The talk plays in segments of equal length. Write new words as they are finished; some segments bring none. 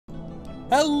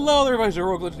Hello everybody,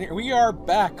 HeroicLegend here. We are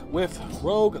back with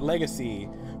Rogue Legacy.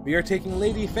 We are taking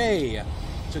Lady Faye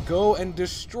to go and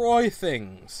destroy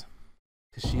things.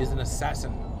 Because she is an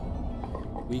assassin.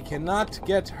 We cannot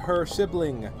get her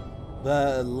sibling,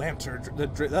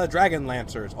 the Dragon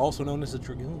Lancers, also known as the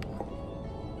Dragoon.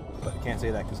 But I can't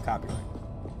say that because copyright.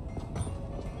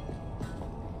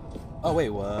 Oh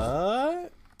wait,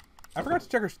 what? I forgot to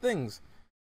check her things.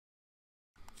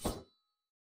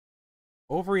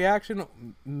 Overreaction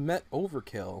met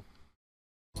overkill.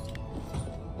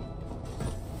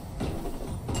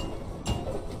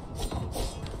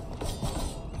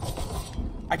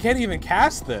 I can't even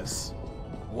cast this.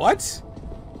 What?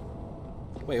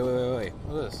 Wait.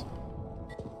 What's this?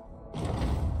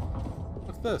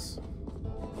 What's this?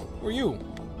 Who are you?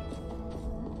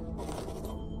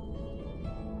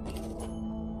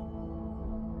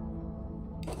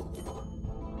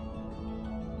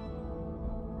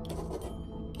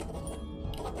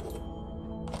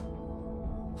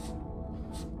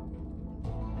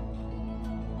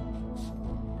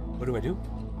 What do I do?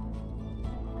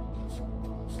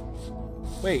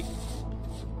 Wait.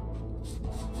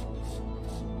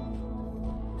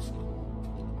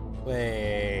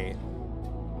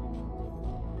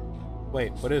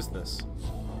 Wait, what is this?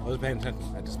 I wasn't paying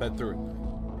attention. I just sped through it.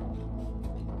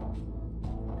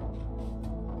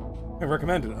 I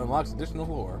recommend it. Unlocks additional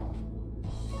lore.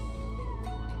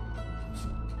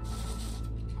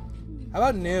 How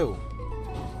about new?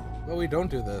 Well, we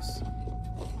don't do this.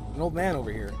 An old man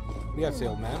over here. What do you have to say,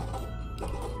 old man?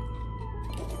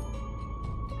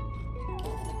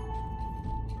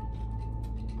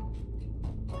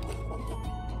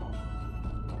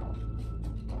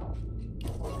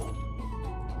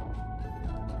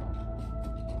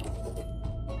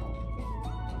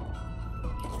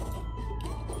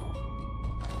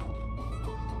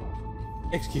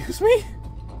 Excuse me?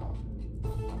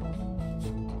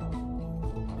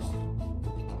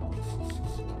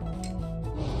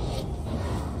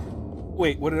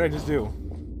 Wait, what did I just do?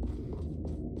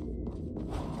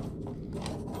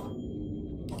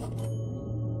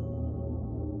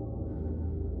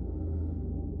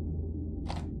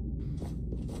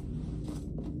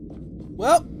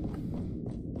 Well,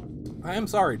 I am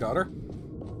sorry, daughter.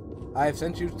 I have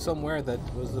sent you somewhere that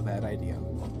was a bad idea.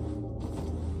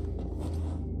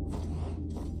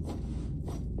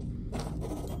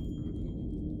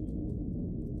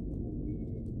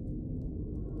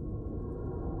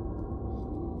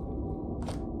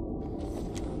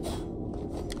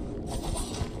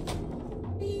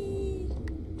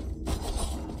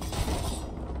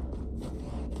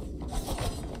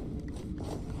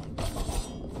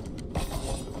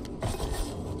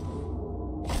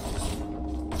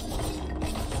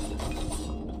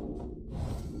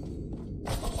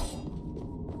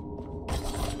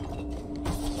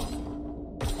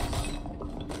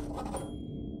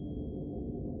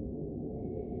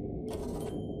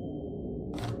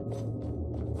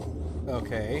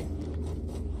 Okay.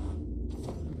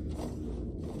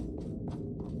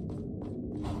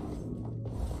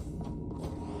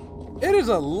 It is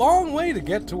a long way to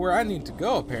get to where I need to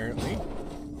go, apparently.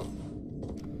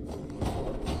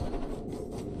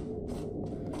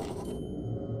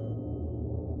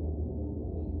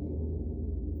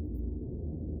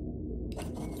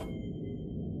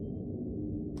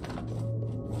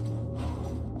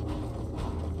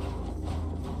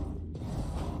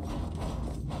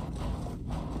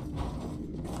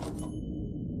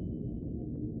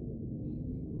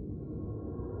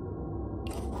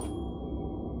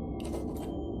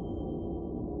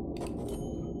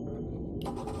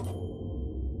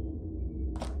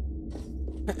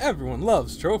 Everyone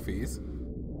loves trophies.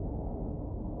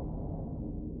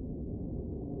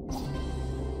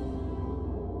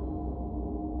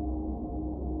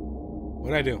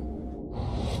 What'd I do?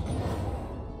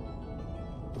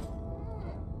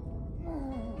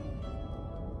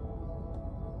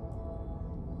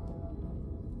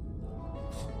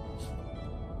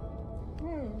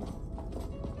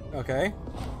 Okay.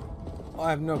 Well,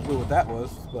 I have no clue what that was,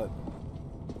 but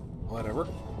whatever.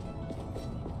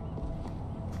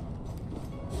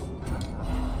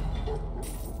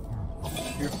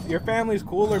 Your family's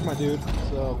cooler, my dude,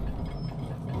 so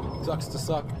sucks to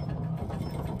suck. Okay,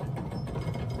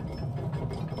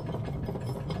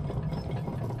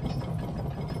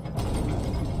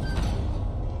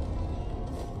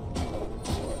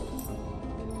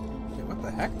 what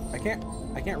the heck? I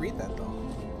can't read that though.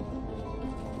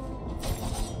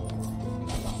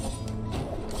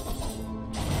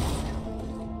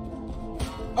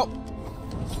 Oh!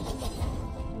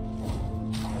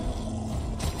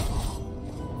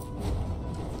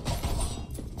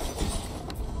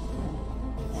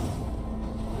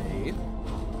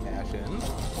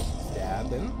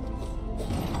 open.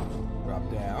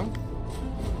 Drop down.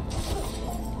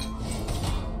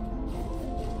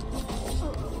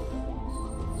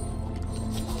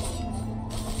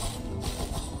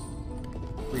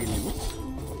 Free loot.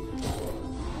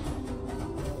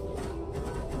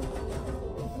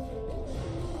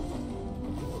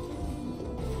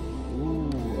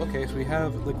 Ooh, okay, so we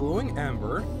have the glowing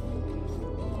amber.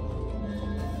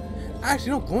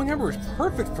 Actually, no, glowing amber is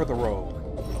perfect for the rogue.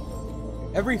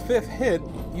 Every 5th hit,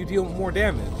 you deal more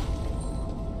damage.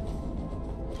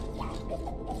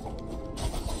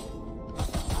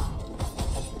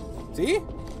 See?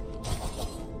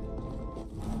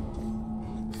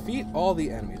 Defeat all the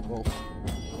enemies. Well,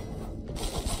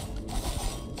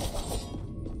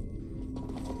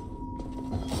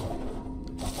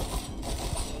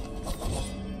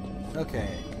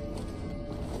 okay.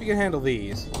 We can handle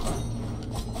these.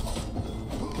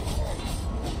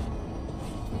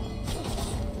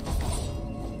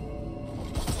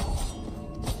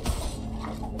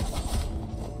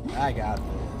 I got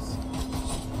this.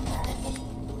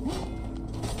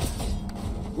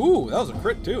 Ooh, that was a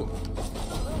crit too.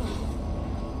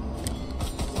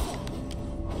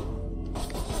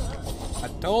 I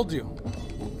told you.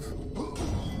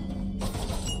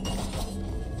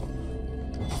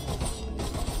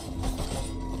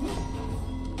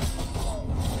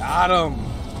 Got him.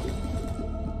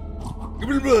 Give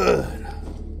me the blood.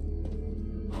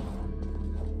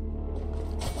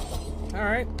 All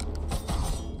right.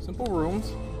 Simple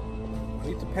rooms. No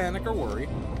need to panic or worry.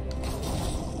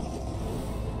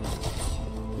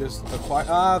 Just acquire.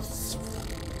 I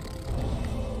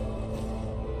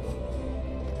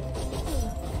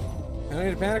don't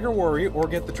need to panic or worry or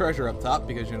get the treasure up top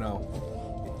because, you know,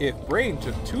 if Brain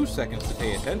took 2 seconds to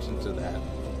pay attention to that,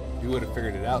 you would have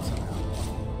figured it out somehow.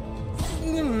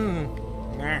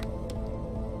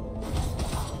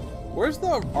 Where's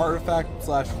the artifact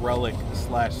slash relic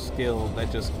slash skill that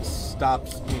just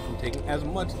stops me from taking as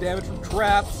much damage from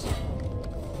traps?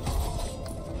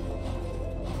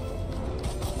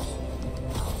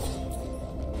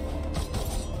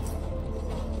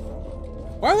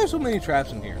 Why are there so many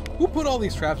traps in here? Who put all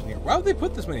these traps in here? Why would they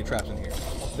put this many traps in here?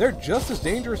 They're just as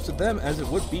dangerous to them as it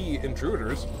would be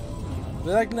intruders.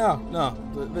 They're like, no,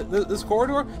 this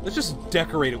corridor, let's just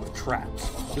decorate it with traps.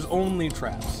 There's only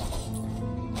traps.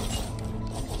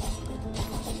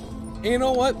 And you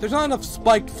know what? There's not enough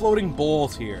spiked floating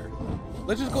balls here.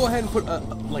 Let's just go ahead and put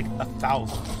like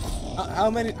 1,000.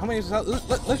 How many is that?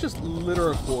 Let's just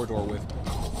litter a corridor with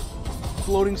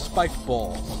floating spiked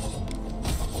balls.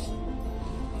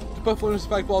 Just put floating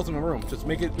spiked balls in a room. Just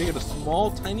make it a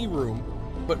small, tiny room.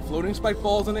 Put floating spiked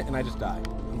balls in it, and I just die.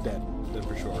 I'm dead. Dead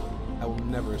for sure. I will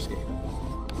never escape.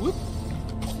 Whoop.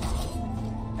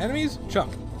 Enemies,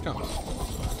 chumps.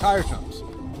 Tire chumps.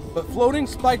 But floating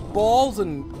spiked balls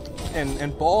and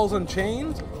balls on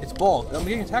chains, it's balls. I'm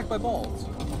getting attacked by balls.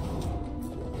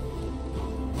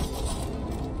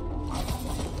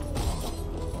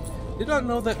 Did not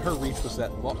know that her reach was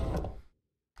that long.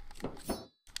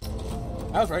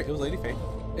 I was right, it was Lady Faye.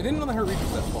 I didn't know that her reach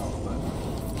was that long, but...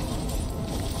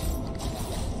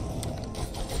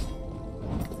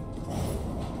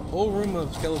 whole room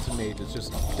of skeleton mages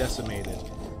just decimated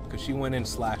because she went in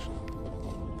slashing.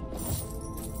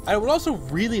 I would also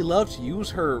really love to use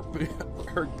her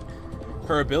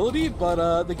ability,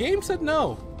 but the game said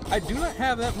no. I do not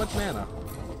have that much mana.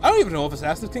 I don't even know if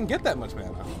assassins can get that much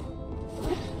mana.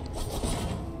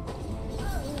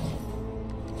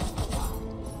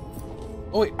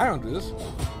 Oh wait, I don't do this.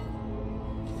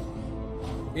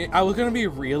 I was gonna be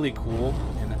really cool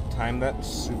and time that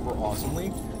super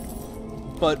awesomely.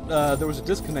 But there was a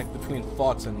disconnect between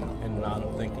thoughts and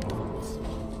non-thinking thoughts.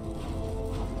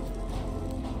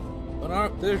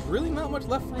 But there's really not much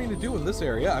left for me to do in this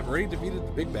area. I've already defeated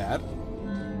the big bad.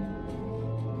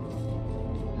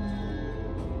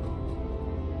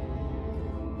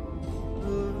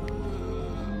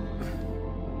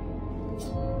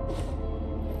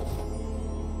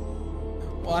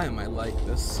 Why am I like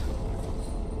this?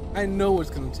 I know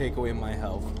it's going to take away my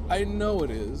health. I know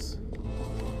it is.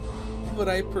 But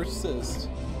I persist.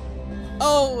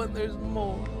 Oh, and there's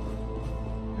more.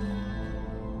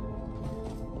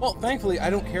 Well, thankfully, I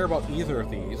don't care about either of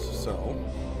these, so...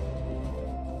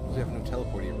 we have no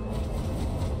teleporting room.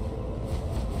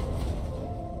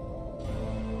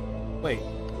 Wait,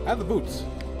 I have the boots.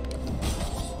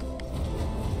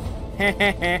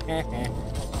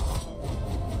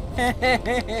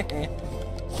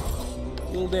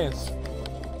 Little dance.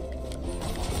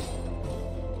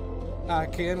 I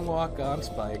can walk on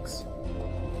spikes.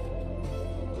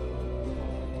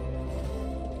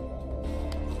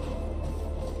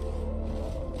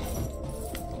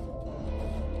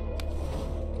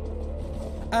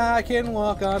 I can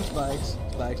walk on spikes.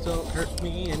 Spikes don't hurt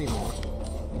me anymore.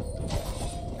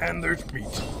 And there's meat.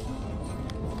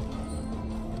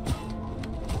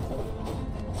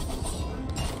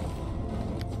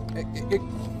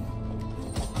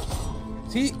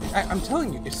 See, I'm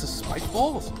telling you, it's the spike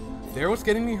balls. They're what's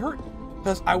getting me hurt.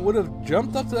 Because I would have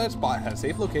jumped up to that spot, had a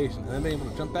safe location, and then been able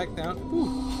to jump back down.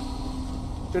 Ooh.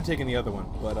 Should have taken the other one,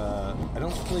 but I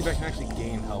don't believe I can actually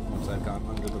gain health once I've gone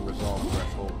under the resolve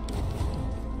threshold.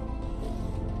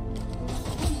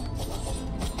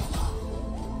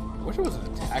 I wish it was an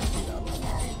attack speed up.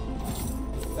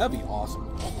 That'd be awesome.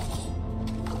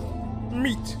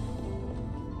 Meat!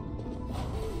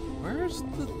 Where's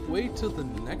the way to the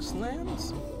next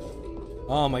lands?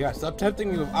 Oh my gosh, stop tempting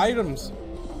me with items!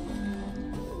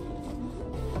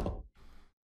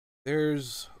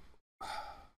 There's...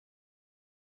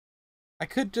 I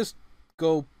could just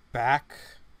go back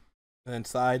and then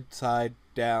side, side,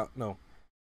 down. No.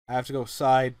 I have to go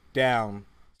side, down,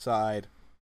 side,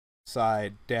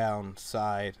 side, down,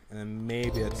 side, and then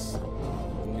maybe it's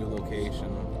a new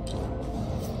location.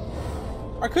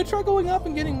 I could try going up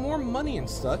and getting more money and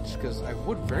such, because I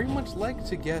would very much like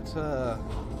to get, you know.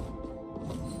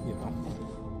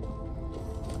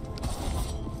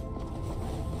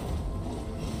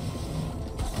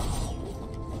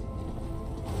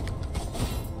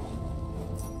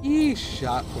 He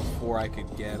shot before I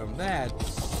could get him.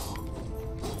 That's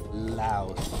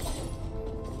loud.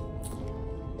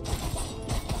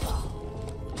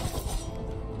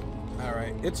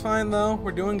 Alright, it's fine though.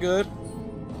 We're doing good.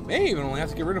 May even only have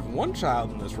to get rid of one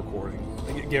child in this recording.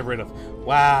 Get rid of.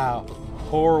 Wow.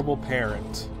 Horrible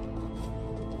parent.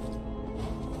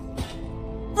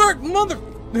 Frick, mother.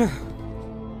 Yeah.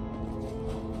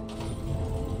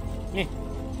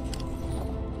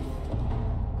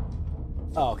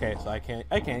 Oh, okay, so I can't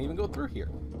even go through here.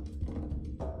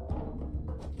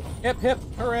 Hip hip,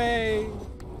 hooray!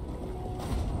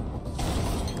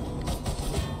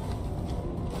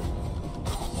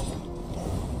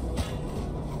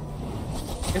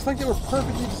 It's like they were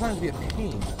perfectly designed to be a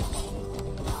pain.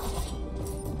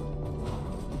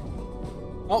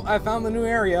 Oh, I found the new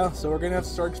area, so we're gonna have to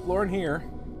start exploring here.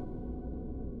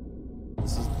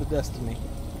 This is the destiny.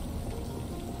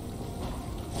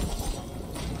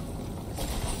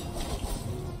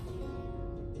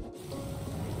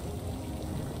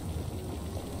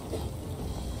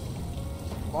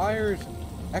 Requires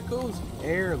Echo's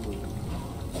heirloom.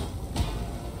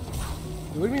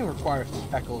 What do you mean requires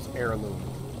Echo's heirloom?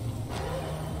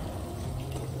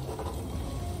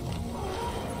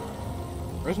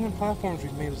 Resonant platforms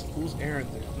we've made as fool's errand.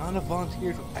 There's not enough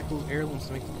volunteers with Echo's heirlooms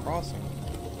to make the crossing.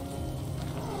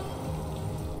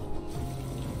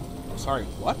 I'm sorry,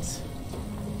 what?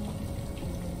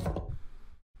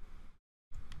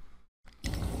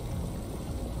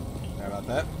 Sorry about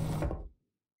that.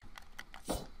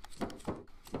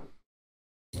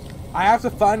 I have to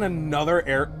find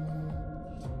another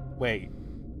Wait.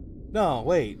 No,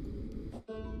 wait.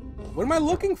 What am I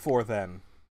looking for then?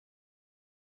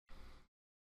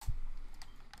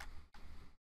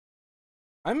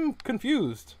 I'm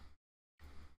confused.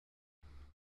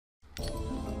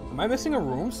 Am I missing a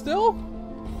room still?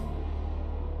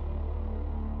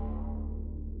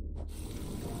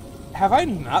 Have I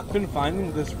not been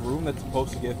finding this room that's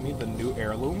supposed to give me the new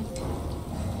heirloom?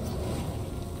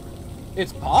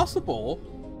 It's possible.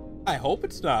 I hope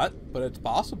it's not, but it's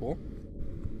possible.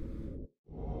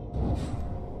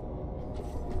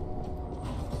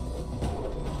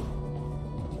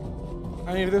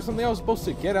 I mean, if there's something I was supposed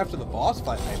to get after the boss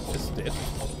fight, I missed it.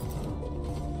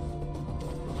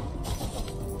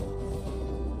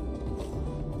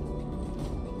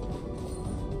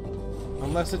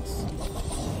 Unless it's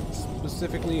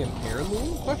specifically an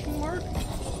heirloom, question mark?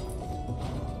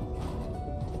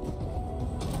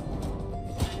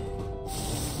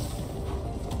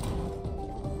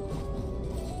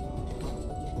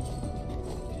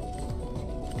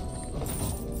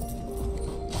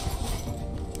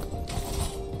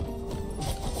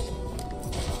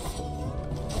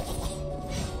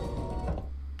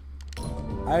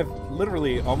 I've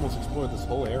literally almost explored this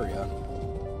whole area.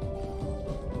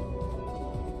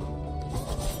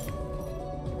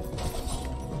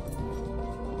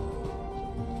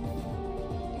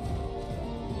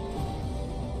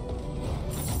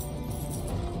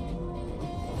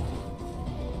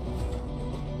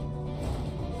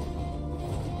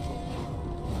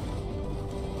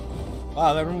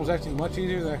 Wow, that room was actually much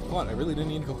easier than I thought. I really didn't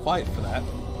need to go quiet for that.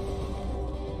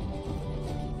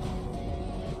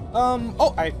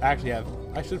 Oh, I actually have.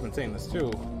 I should have been saying this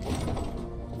too.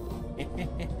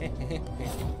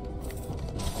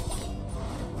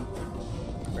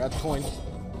 Grab the coin.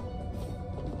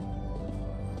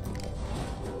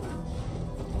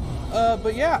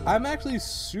 But yeah, I'm actually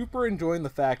super enjoying the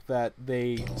fact that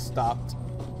they stopped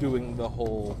doing the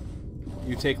whole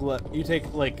you take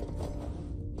like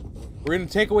we're gonna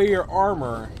take away your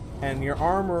armor, and your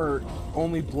armor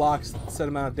only blocks a set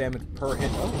amount of damage per hit.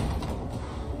 Oh.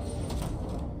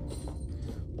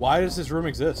 Why does this room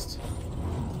exist?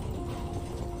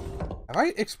 Have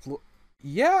I explored?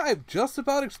 Yeah, I've just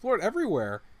about explored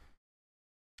everywhere.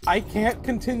 I can't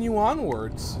continue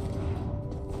onwards.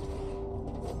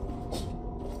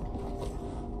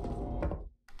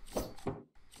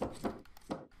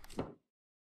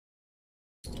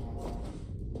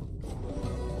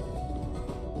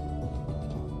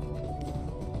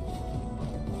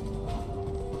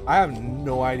 I have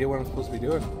no idea what I'm supposed to be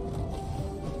doing.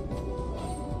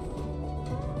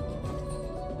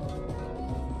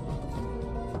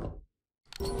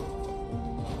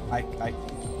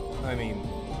 I mean...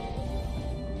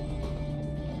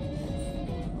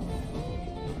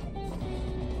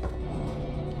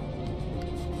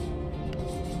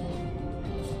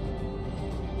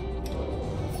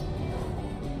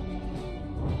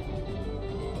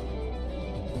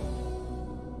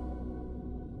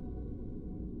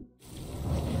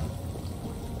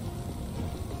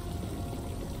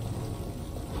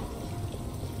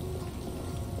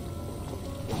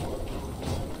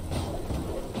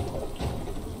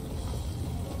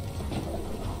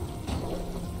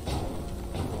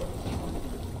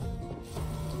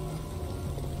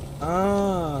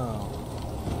 Oh.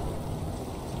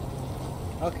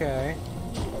 Okay.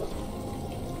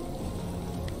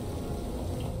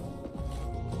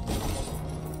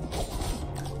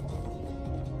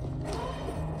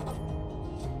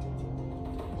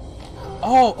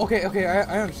 Oh, okay, okay,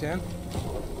 I understand.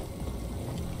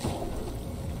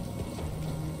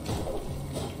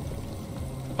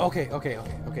 Okay, okay,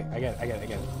 okay, okay, I get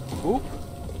it. Oop.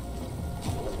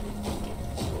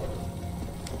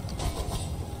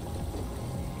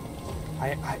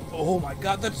 Oh my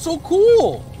god, that's so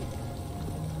cool!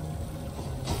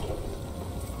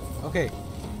 Okay,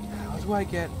 how do I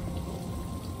get...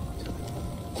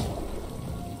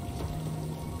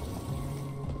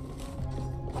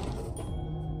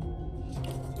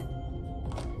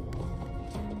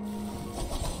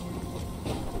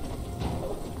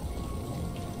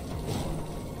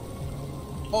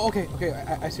 Oh, okay, okay,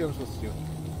 I see what I'm supposed to do.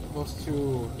 I'm supposed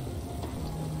to...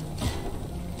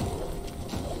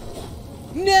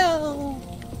 No!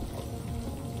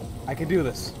 I can do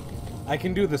this. I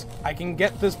can do this. I can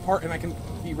get this part and I can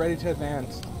be ready to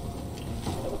advance.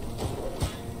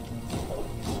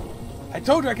 I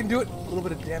told you I can do it! A little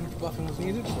bit of damage buffing was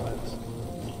needed, but...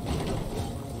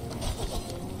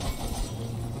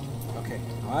 Okay,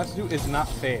 all I have to do is not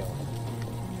fail.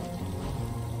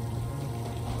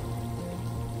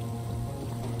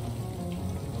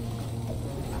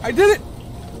 I did it!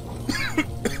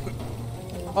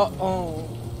 Uh-oh.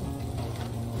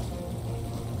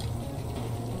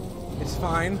 It's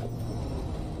fine.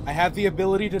 I have the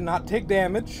ability to not take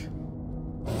damage.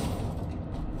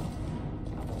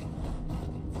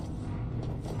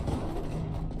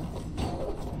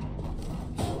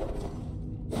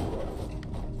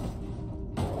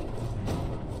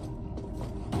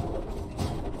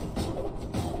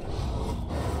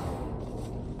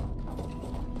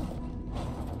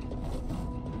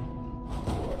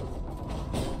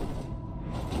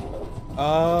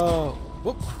 Oh.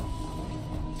 Whoop.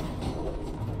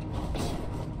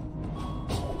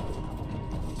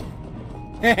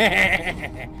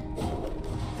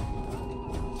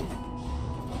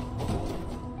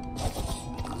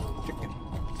 Chicken.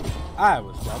 I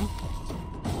was dumb.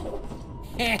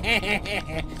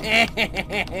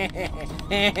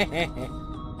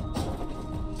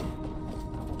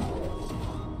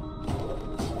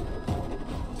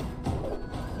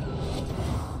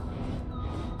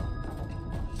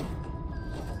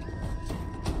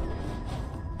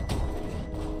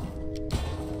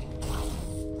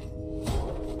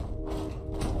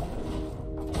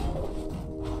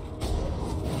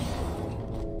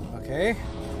 Okay.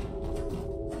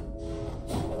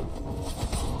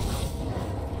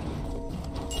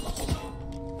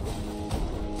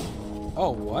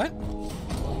 Oh, what?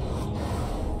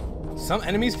 Some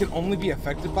enemies can only be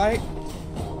affected by it?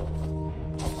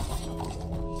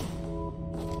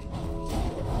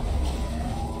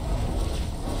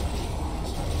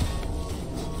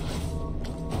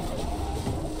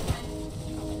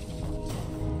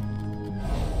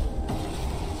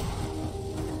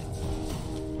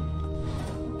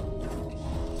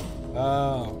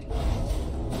 Oh.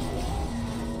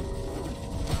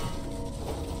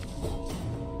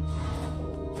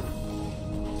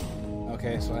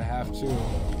 so I have to...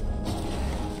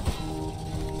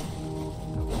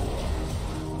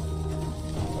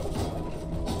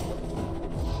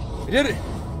 I did it!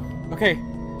 Okay,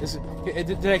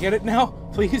 did I get it now?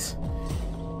 Please?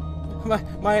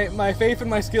 My faith in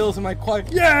my skills and my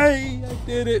quiet... Yay! I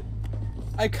did it!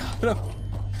 I got him!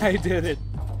 I did it!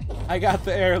 I got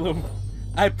the heirloom!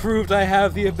 I proved I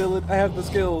have the ability, I have the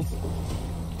skills.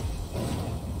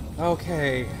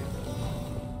 Okay.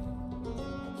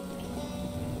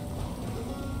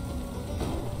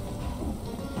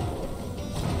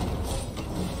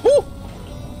 Woo!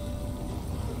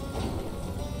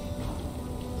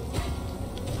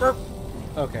 Burp.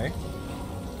 Okay.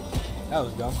 That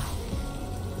was dumb.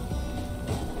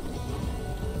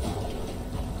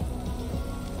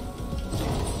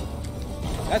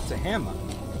 That's a hammer.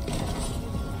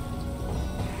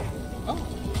 Oh.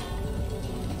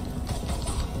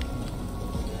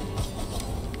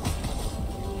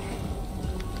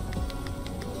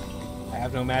 I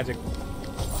have no magic.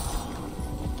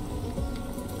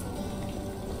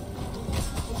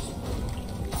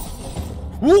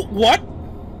 Whoa, what?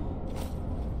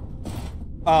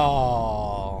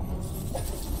 Oh.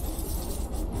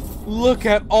 Look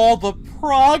at all the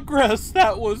progress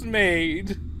that was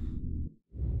made.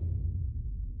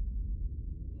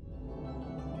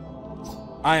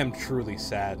 I am truly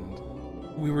saddened.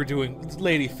 We were doing...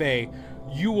 Lady Faye,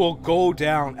 you will go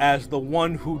down as the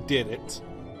one who did it.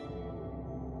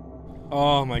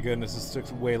 Oh my goodness, this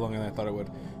took way longer than I thought it would.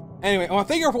 Anyway, I want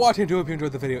to thank you all for watching. I do hope you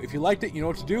enjoyed the video. If you liked it, you know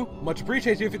what to do. Much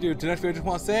appreciated if you do. To next video, I just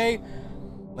want to say...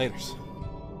 Laters.